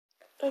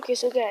Okay,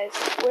 so guys,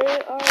 we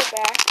are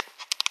back,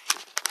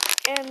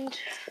 and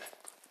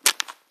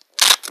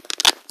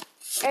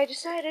I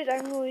decided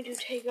I'm going to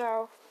take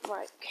off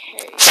my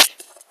case.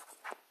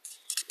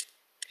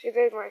 See,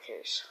 there's my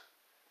case.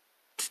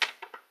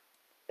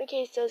 The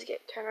case does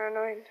get kind of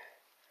annoying.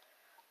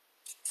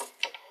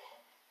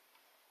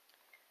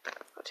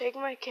 I'll take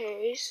my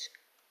case.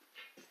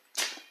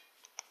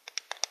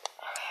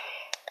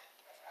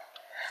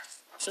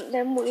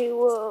 Then we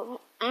will,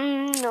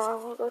 no, I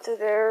won't go through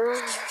there.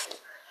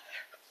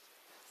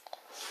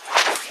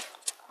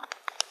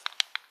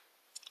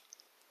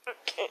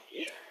 Okay.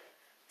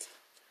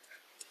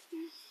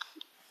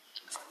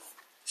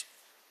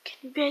 Can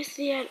you guys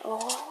see at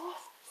all?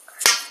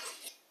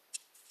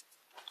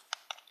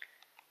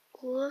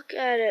 Look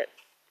at it.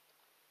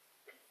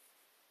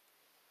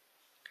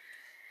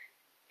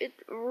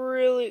 It's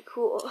really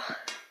cool.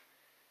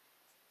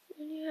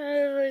 And you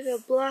have like a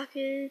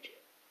blockage.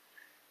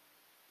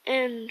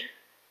 And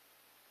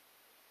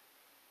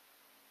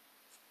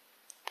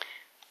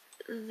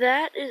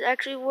that is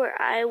actually where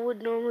I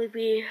would normally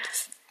be.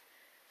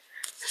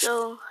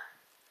 So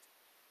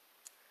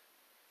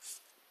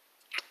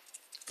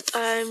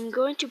I'm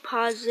going to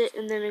pause it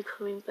and then I'm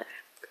coming back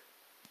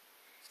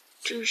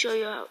to show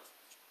you how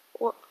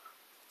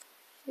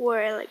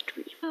where I like to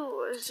be. I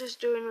was just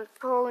doing like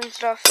pulling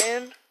stuff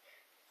in,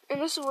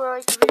 and this is where I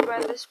like to be by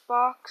this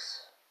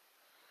box.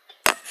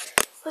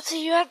 Let's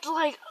see, you have to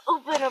like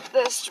open up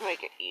this to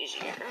make it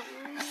easier.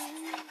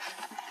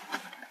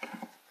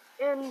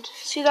 And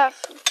see that?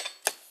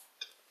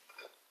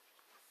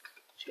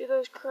 See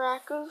those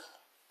crackers?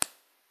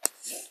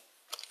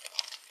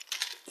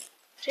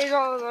 Take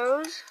all of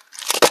those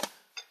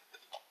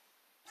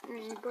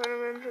and put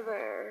them into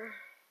there.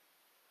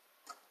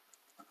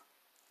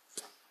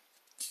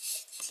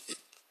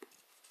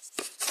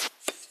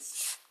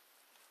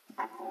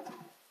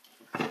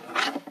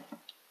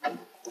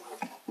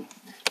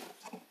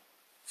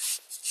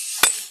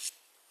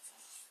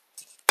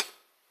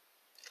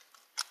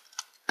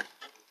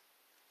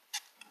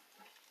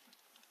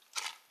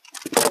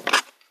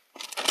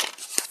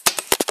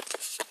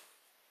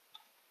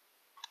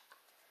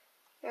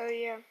 Oh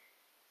yeah,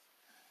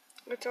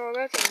 that's all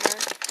that's in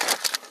there.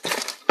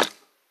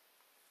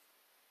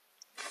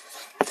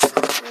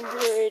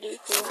 Pretty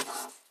cool.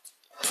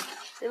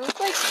 They look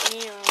like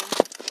neon.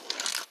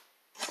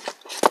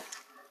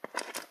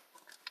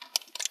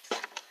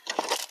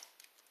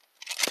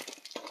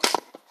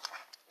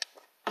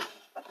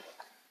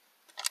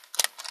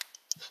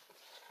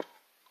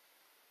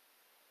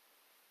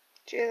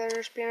 See,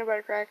 there's peanut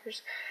butter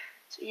crackers.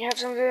 So you have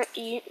something to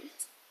eat.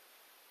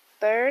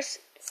 There's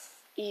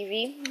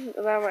Evie.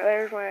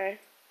 There's my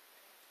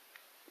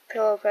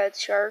Pillow Pet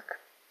shark.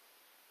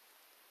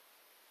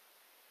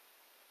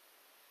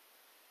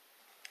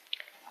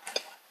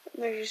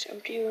 There's just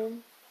empty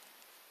room.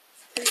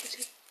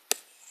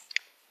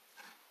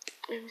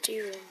 Empty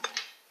room.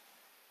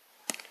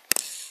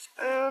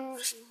 And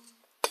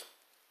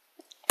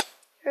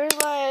here's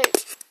my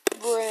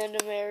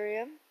random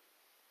area.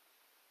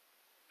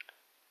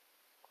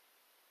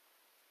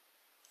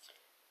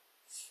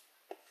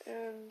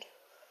 And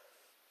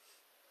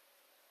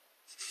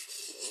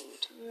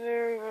it's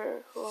very,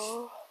 very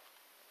cool.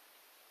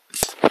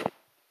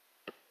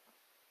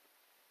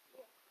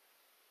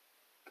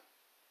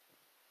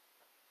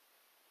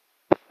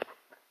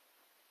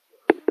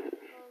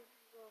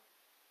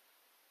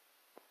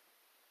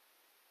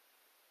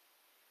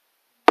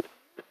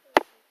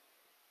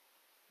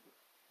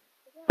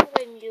 What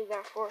did I use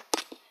that for?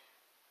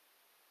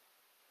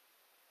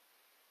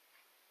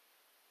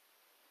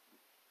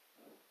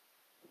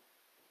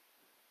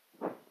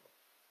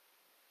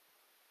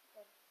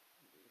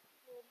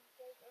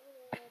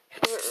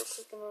 Real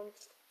quick, and then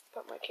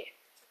put my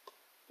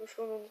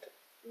phone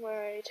and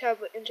my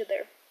tablet into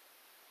there.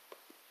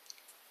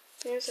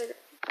 Give me a second.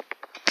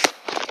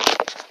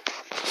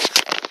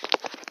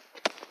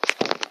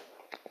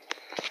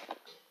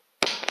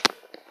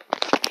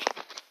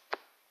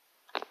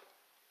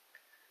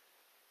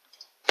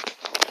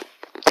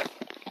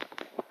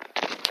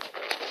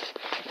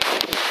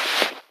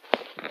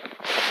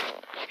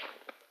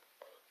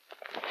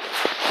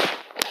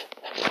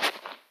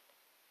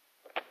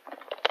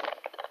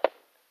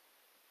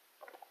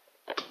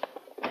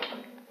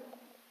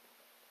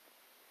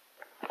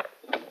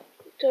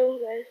 So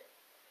guys,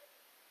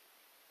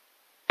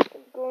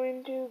 I'm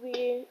going to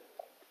be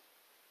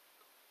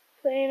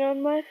playing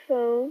on my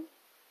phone.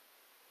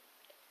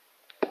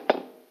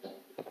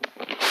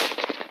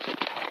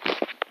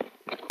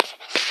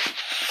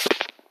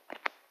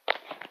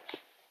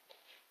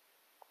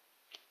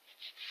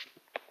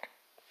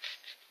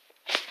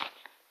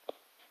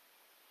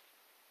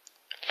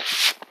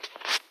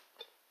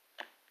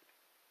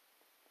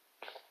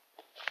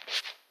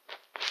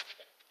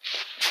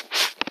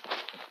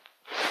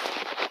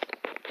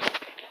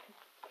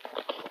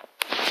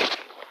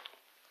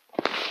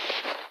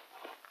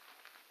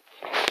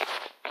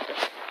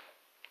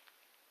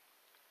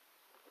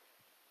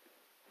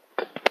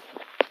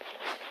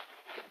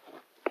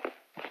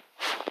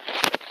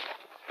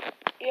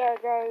 yeah,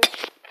 guys,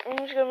 I'm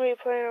just gonna be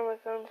playing on my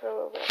phone for a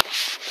little bit.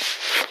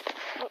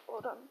 Oh,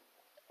 hold on.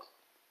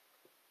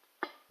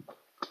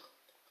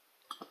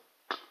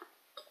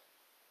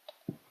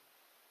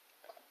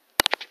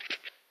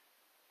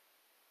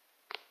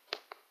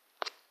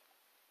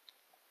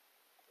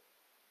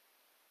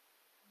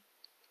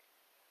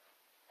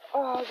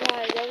 Oh,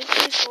 guys, that was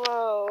too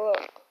slow.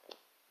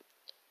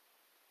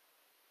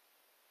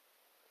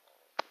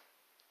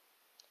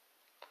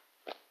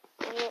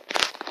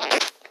 Look.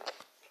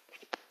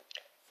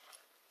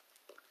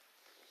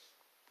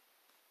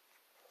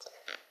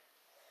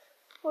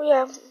 Oh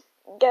yeah,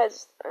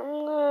 guys,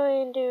 I'm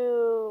going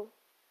to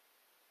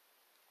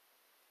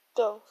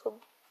go. So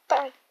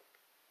bye.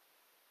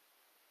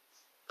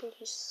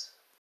 Peace.